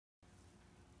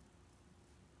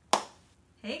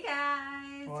Hey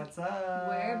guys! What's up?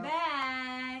 We're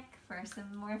back for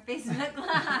some more Facebook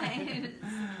Lives.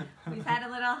 We've had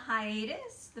a little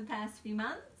hiatus the past few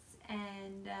months,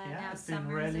 and now it's been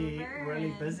summer's over.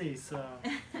 really busy, so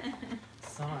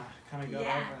summer kind of got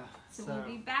over. So we'll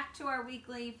be back to our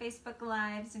weekly Facebook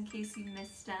Lives in case you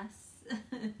missed us.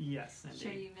 Yes, indeed.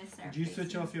 Sure you missed our Did you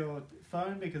switch off your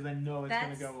phone because I know it's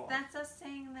going to go off? That's us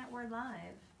saying that we're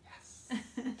live. Yes.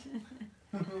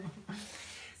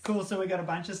 Cool, so we got a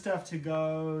bunch of stuff to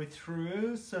go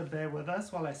through, so bear with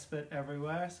us while I spit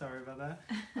everywhere. Sorry about that.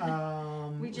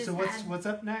 So what's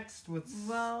up next?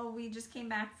 Well, we just came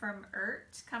back from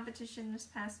URT competition this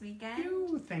past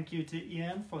weekend. Thank you to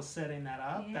Ian for setting that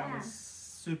up. Yeah. That was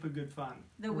super good fun.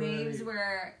 The waves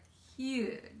were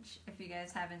huge. If you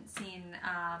guys haven't seen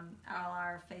all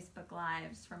our Facebook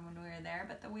Lives from when we were there,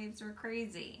 but the waves were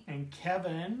crazy. And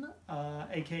Kevin,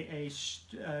 aka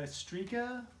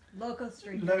Streaker. Local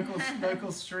streaker. Local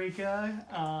streaker,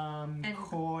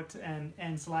 caught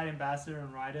and Slyde ambassador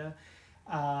and rider,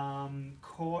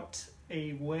 caught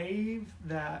a wave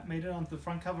that made it onto the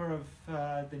front cover of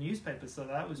the newspaper, so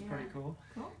that was pretty cool.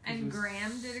 And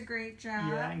Graham did a great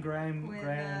job. Yeah, and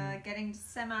Graham getting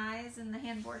semis in the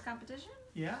handboard competition.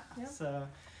 Yeah, so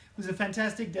it was a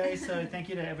fantastic day. So thank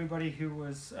you to everybody who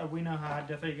was. We know how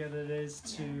difficult it is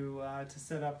to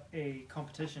set up a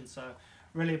competition. So.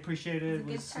 Really appreciate it. It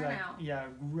was a good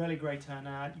turnout. Really great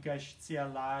turnout. You guys should see our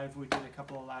live. We did a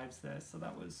couple of lives there, so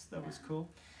that was cool.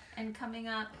 And coming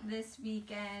up this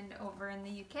weekend over in the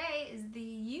UK is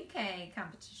the UK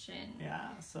competition. Yeah,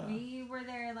 so we were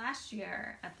there last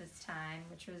year at this time,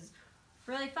 which was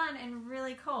really fun and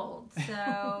really cold.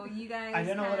 So you guys, I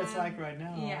don't know what it's like right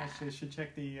now. Yeah. Actually, I should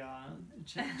check the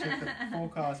the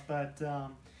forecast, but.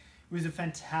 It was a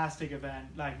fantastic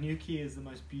event. Like Newquay is the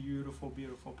most beautiful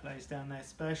place down there,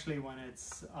 especially when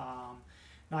it's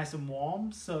nice and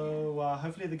warm. So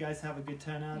hopefully the guys have a good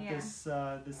turnout this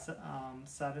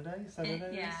Saturday.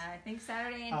 I think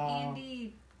Saturday. And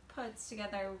Andy puts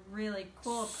together really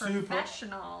cool,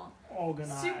 professional,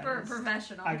 organized, super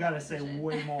professional. I gotta say,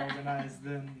 way more organized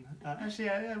than actually.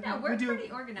 We're pretty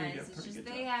organized. It's just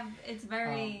it's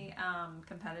very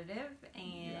competitive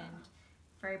and.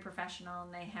 Very professional,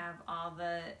 and they have all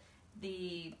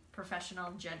the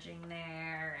professional judging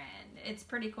there, and it's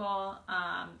pretty cool.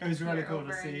 It was really cool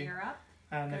to see. In Europe,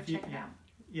 and go check it out.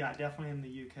 Yeah, definitely in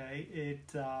the UK.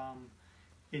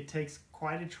 It takes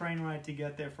quite a train ride to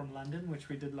get there from London, which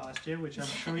we did last year, which I'm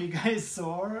sure you guys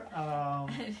saw.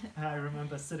 I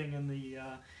remember sitting in the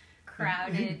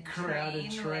crowded train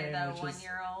with a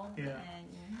 1-year-old.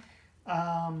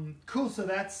 Yeah. Cool. So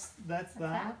that's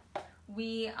that.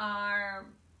 We are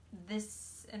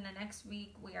in the next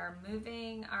week, we are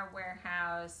moving our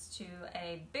warehouse to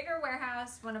a bigger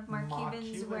warehouse, one of Mark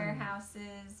Cuban's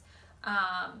warehouses.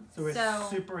 So we're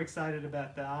super excited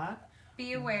about that.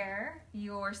 Be aware,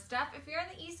 your stuff, if you're on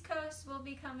the East Coast, will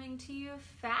be coming to you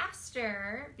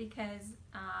faster because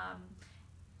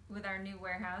with our new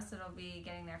warehouse, it'll be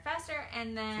getting there faster,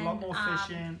 and then it's a lot more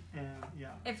efficient. And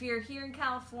if you're here in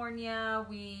California,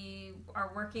 we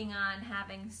are working on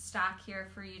having stock here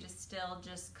for you to still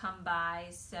just come by.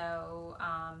 So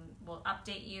we'll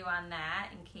update you on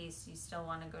that in case you still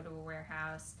want to go to a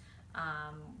warehouse.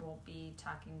 We'll be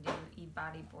talking to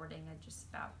e-bodyboarding and just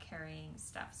about carrying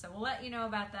stuff. So we'll let you know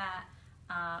about that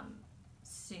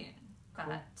soon.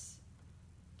 But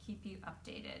keep you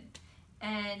updated.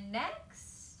 And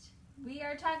next. We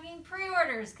are talking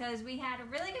pre-orders because we had a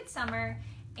really good summer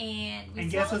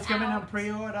and guess what's coming on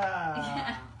pre-order?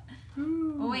 Yeah.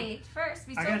 Wait, first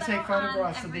we sold I gotta take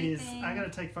photographs of these. everything. I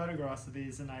gotta take photographs of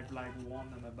these, and I've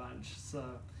worn them a bunch. So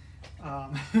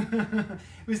it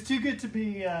was too good to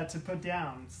be to put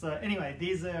down. So anyway,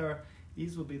 these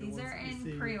will be the ones. These are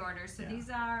in pre-order. So these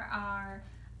are our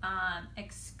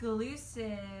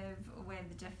exclusive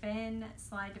with Dafin,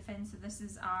 Slyde Dafin. So this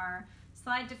is our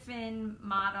Slyde Dafin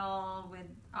model with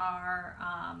our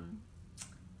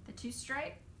the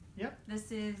 2-stripe. Yep.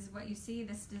 This is what you see.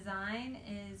 This design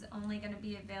is only going to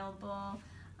be available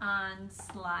on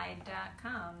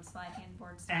Slyde.com,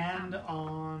 SlydeHandboards.com. And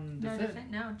on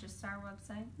Dafin. No, just our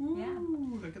website.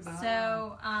 Ooh, look at that.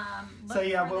 So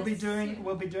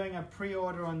we'll be doing a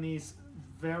pre-order on these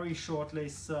very shortly.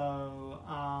 So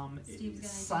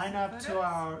sign up to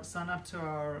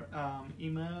our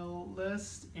email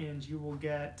list, and you will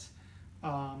get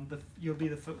you'll be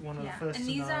one of the first to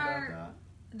know about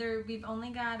that. We've only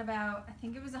got about, I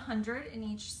think it was 100 in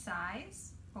each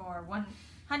size, or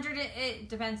 100. It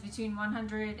depends between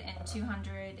 100 and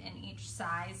 200 in each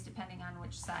size, depending on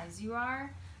which size you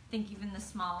are. I think even the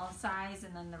small size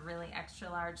and then the really extra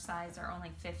large size are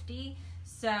only 50.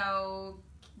 So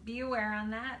be aware on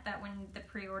that when the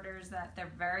pre-orders, that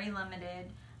they're very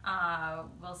limited.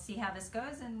 We'll see how this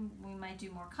goes, and we might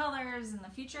do more colors in the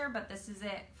future, but this is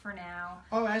it for now.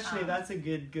 Oh, actually, that's a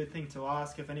good thing to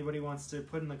ask. If anybody wants to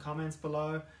put in the comments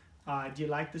below, do you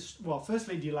like this? Well,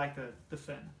 firstly, do you like the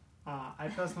fin? I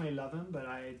personally love him, but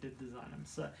I did design him.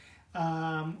 So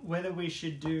whether we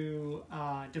should do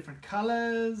different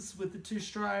colors with the 2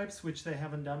 stripes, which they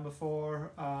haven't done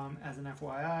before, as an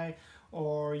FYI,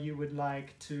 or you would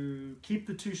like to keep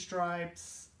the 2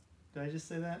 stripes, did I just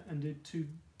say that, and do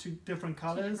two different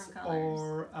colors,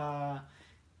 or well,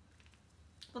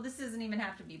 this doesn't even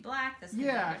have to be black. This could be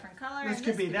a different color. This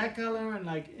could be that color and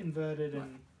like inverted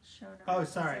and. Oh,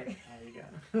 sorry. There you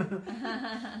go.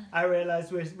 I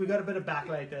realized we got a bit of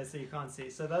backlight there, so you can't see.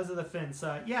 So those are the fins.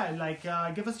 So yeah, like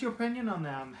give us your opinion on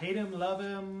them. Hate him, love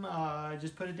him.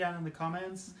 Just put it down in the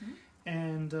comments.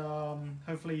 And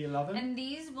hopefully you love it. And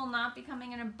these will not be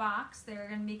coming in a box. They're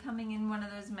going to be coming in one of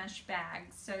those mesh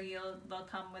bags. So they'll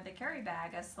come with a carry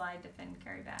bag, a Slyde Dafin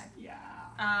carry bag.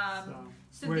 Yeah.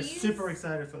 So we're super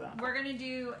excited for that. We're going to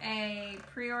do a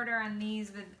pre-order on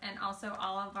these, and also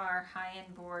all of our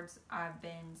high-end boards have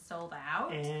been sold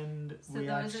out. And so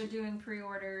those are doing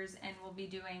pre-orders, and we'll be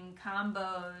doing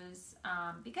combos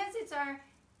because it's our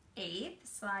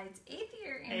Slyde's 8th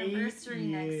year anniversary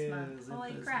next month.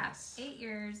 Holy crap, 8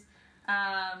 years.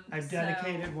 I've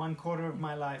dedicated 1/4 of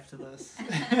my life to this.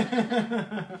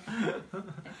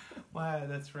 Wow,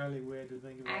 that's really weird to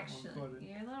think about. Actually, 1/4.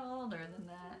 You're a little older than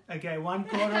that. Okay,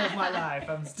 1/4 of my life.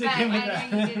 I'm sticking with that. I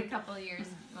know you did a couple of years.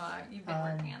 You've been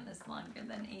working on this longer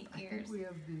than 8 years. I think we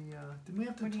have did we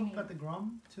have to talk about the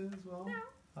grom too as well?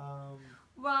 No.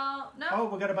 Well, no. Oh,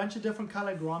 we got a bunch of different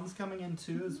colored groms coming in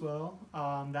too as well.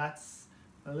 That's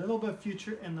a little bit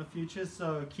in the future,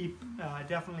 so keep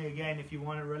definitely, again, if you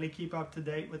want to really keep up to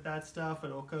date with that stuff,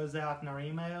 it all goes out in our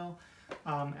email,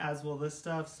 as will this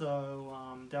stuff,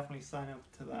 so definitely sign up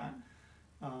to that.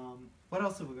 What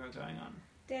else have we got going on?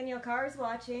 Daniel Carr's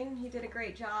watching. He did a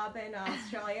great job in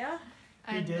Australia.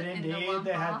 He did indeed.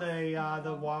 They had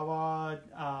the Wawa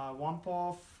Whomp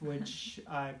Off, which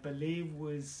I believe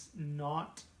was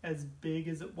not as big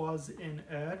as it was in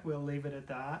URT. We'll leave it at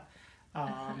that.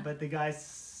 But the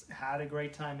guys had a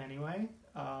great time anyway.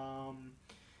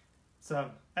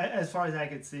 So as far as I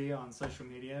could see on social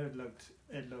media, it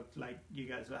looked like you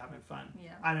guys were having fun.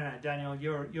 Yeah. I don't know, Daniel.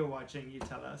 You're watching. You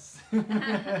tell us.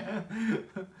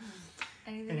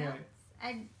 Anything else?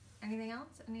 Anything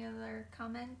else? Any other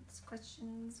comments,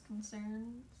 questions,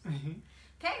 concerns?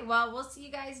 Okay, well, we'll see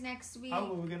you guys next week.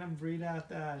 Oh, we're gonna read out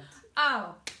that.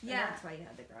 Oh, yeah. And that's why you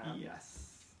had the grom.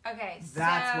 Yes. Okay,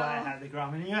 That's why I had the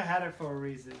grom, and you had it for a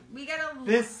reason.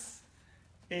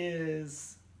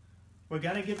 We're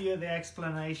gonna give you the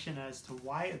explanation as to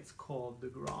why it's called the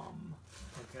grom.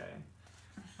 Okay.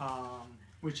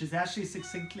 Which is actually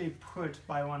succinctly put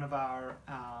by one of our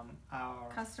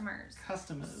customers.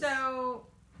 So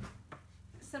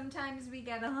sometimes we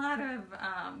get a lot of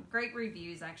great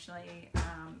reviews, actually,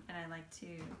 and I like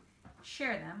to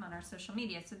share them on our social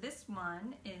media. So this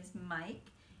one is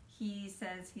Mike. He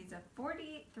says he's a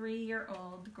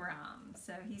 43-year-old grom.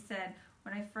 So he said,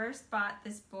 when I first bought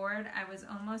this board, I was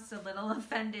almost a little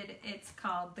offended. It's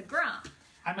called the grom.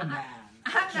 I'm a man.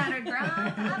 I'm not a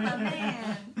grom, I'm a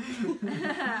man.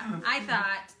 I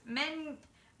thought, men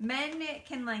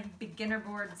can like beginner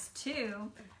boards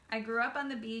too. I grew up on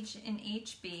the beach in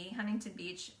HB, Huntington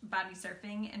Beach, body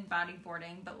surfing and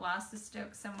bodyboarding, but lost the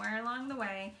stoke somewhere along the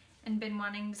way and been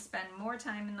wanting to spend more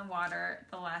time in the water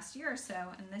the last year or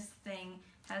so, and this thing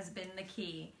has been the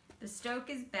key. The stoke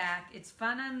is back. It's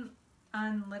fun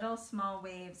on little small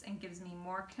waves and gives me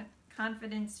more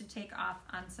confidence to take off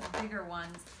on some bigger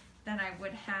ones than I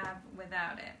would have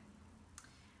without it.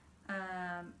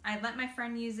 I let my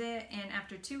friend use it, and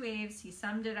after 2 waves, he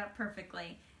summed it up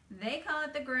perfectly. They call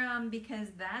it the grom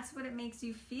because that's what it makes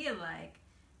you feel like.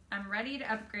 I'm ready to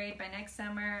upgrade. By next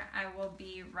summer, I will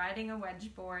be riding a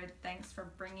wedge board. Thanks for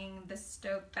bringing the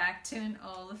stoke back to an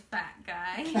old fat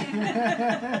guy.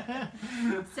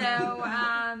 So,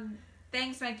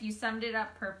 thanks, Mike. You summed it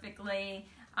up perfectly.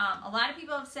 A lot of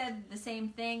people have said the same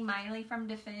thing. Miley from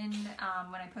Dafin,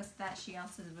 when I posted that, she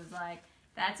also was like,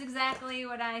 that's exactly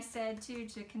what I said to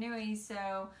Kanui.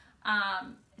 So,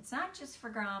 it's not just for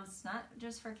groms, it's not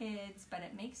just for kids, but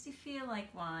it makes you feel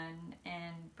like one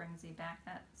and brings you back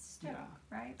that stoke,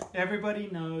 right? Everybody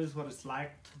knows what it's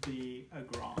like to be a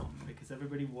grom, because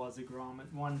everybody was a grom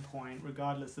at one point,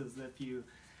 regardless of if you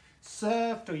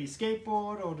surfed or you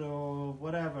skateboard or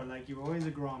whatever. Like, you were always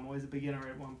a grom, always a beginner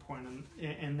at one point.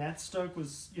 And that stoke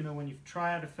was, you know, when you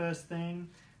try out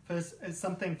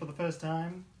something for the first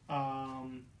time,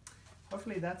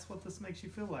 hopefully that's what this makes you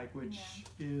feel like, which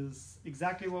is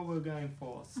exactly what we're going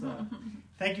for. So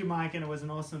thank you, Mike, and it was an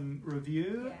awesome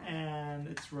review, and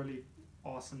it's really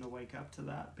awesome to wake up to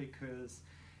that, because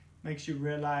it makes you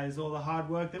realize all the hard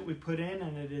work that we put in,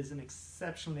 and it is an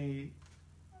exceptionally,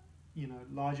 you know,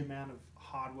 large amount of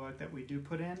hard work that we do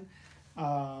put in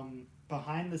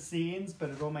behind the scenes, but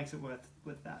it all makes it worth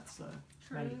that. So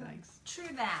many thanks. True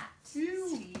that.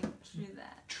 Steve. True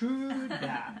that. True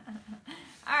that.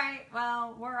 All right,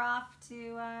 well, we're off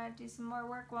to do some more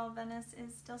work while Venice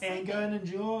is still sleeping. And go and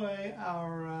enjoy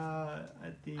our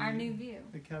new view.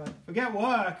 Forget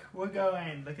work. We're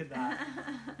going. Look at that.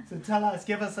 So tell us,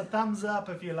 give us a thumbs up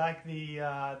if you like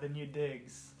the new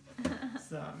digs.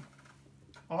 So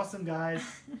awesome, guys.